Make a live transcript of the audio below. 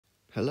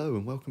Hello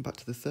and welcome back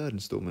to the third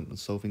instalment on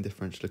solving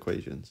differential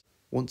equations.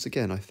 Once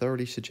again, I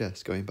thoroughly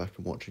suggest going back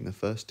and watching the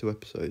first two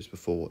episodes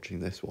before watching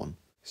this one.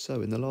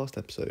 So in the last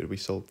episode we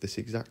solved this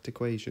exact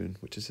equation,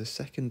 which is a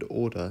second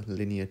order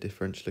linear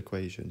differential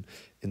equation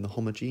in the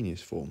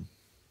homogeneous form.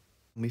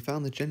 And we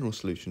found the general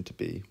solution to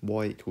be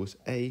y equals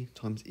a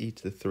times e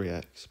to the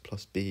 3x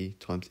plus b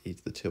times e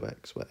to the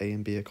 2x, where a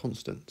and b are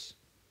constants.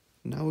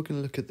 Now we're going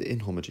to look at the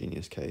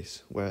inhomogeneous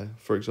case, where,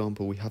 for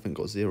example, we haven't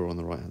got 0 on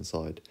the right-hand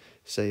side,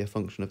 say a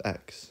function of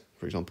x,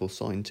 for example,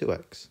 sine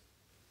 2x.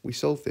 We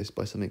solve this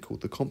by something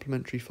called the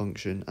complementary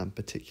function and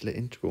particular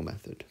integral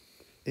method.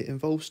 It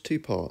involves two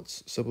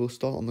parts, so we'll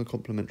start on the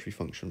complementary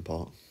function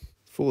part.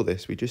 For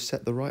this, we just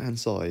set the right-hand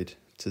side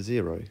to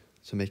 0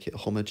 to make it a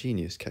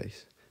homogeneous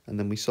case, and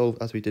then we solve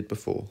as we did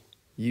before,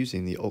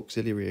 using the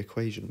auxiliary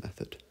equation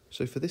method.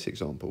 So for this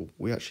example,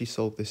 we actually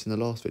solved this in the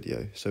last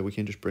video, so we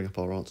can just bring up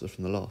our answer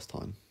from the last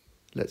time.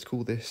 Let's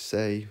call this,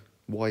 say,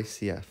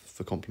 YCF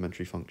for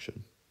complementary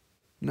function.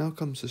 Now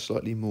comes the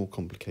slightly more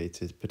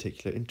complicated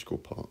particular integral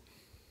part,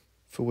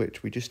 for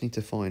which we just need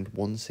to find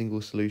one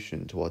single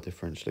solution to our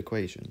differential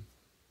equation.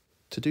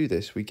 To do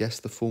this, we guess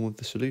the form of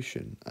the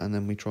solution, and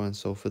then we try and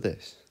solve for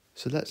this.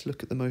 So let's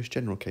look at the most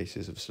general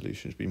cases of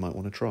solutions we might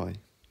want to try.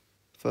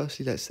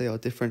 Firstly, let's say our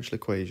differential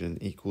equation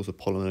equals a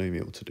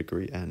polynomial to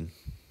degree n.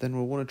 Then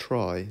we'll want to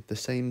try the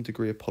same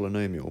degree of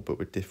polynomial but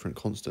with different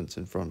constants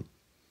in front.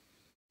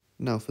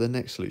 Now for the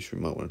next solution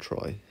we might want to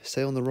try,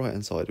 say on the right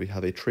hand side we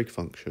have a trig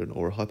function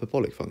or a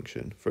hyperbolic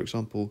function, for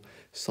example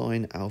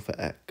sine alpha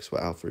x,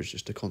 where alpha is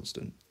just a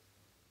constant.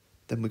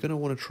 Then we're going to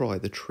want to try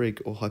the trig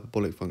or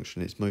hyperbolic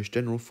function in its most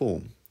general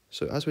form.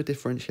 So as we're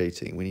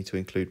differentiating, we need to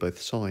include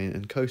both sine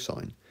and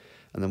cosine,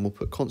 and then we'll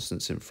put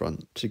constants in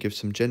front to give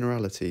some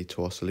generality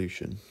to our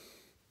solution.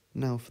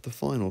 Now for the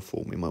final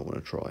form we might want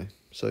to try.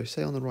 So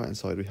say on the right hand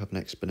side we have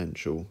an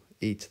exponential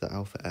e to the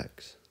alpha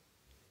x.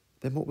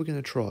 Then what we're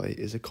going to try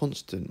is a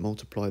constant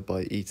multiplied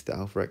by e to the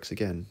alpha x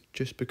again,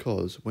 just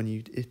because when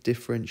you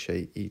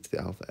differentiate e to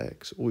the alpha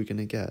x, all you're going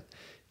to get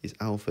is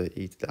alpha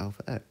e to the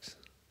alpha x.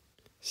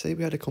 Say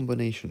we had a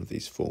combination of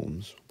these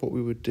forms, what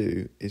we would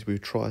do is we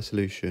would try a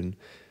solution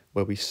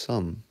where we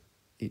sum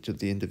each of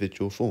the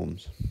individual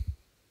forms.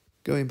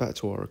 Going back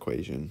to our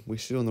equation, we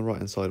see on the right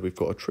hand side we've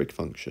got a trig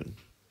function.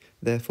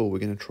 Therefore we're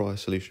going to try a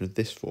solution of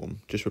this form,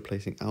 just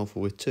replacing alpha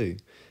with 2,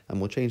 and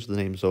we'll change the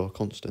names of our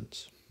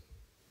constants.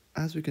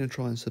 As we're going to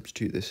try and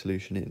substitute this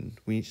solution in,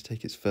 we need to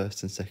take its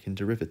first and second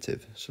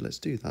derivative, so let's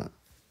do that.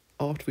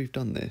 After we've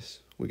done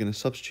this, we're going to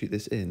substitute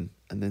this in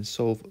and then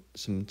solve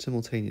some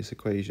simultaneous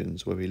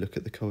equations where we look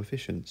at the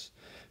coefficients.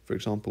 For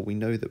example, we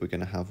know that we're going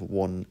to have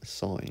 1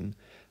 sine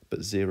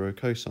but 0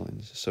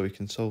 cosines, so we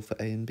can solve for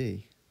a and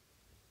b.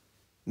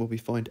 Well, we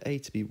find a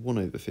to be 1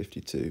 over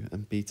 52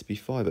 and b to be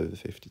 5 over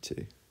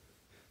 52.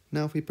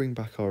 Now if we bring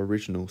back our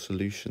original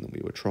solution that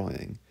we were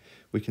trying,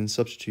 we can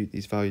substitute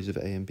these values of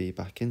a and b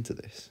back into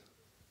this.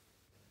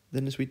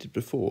 Then as we did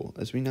before,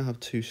 as we now have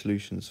two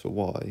solutions for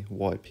y,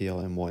 ypi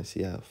and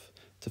ycf,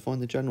 to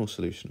find the general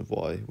solution of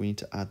y, we need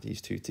to add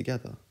these two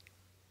together.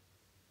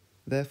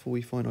 Therefore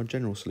we find our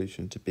general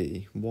solution to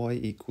be y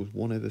equals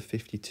 1 over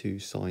 52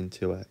 sine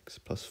 2x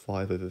plus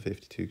 5 over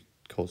 52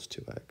 cos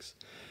 2x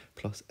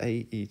plus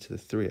a e to the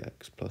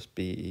 3x plus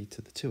b e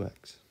to the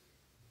 2x.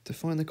 To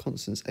find the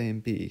constants a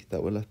and b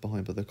that were left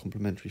behind by the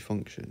complementary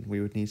function, we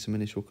would need some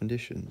initial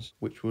conditions,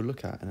 which we'll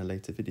look at in a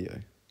later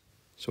video.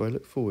 So I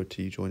look forward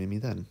to you joining me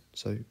then,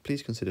 so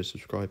please consider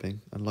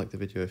subscribing and like the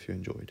video if you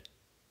enjoyed.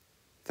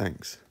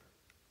 Thanks.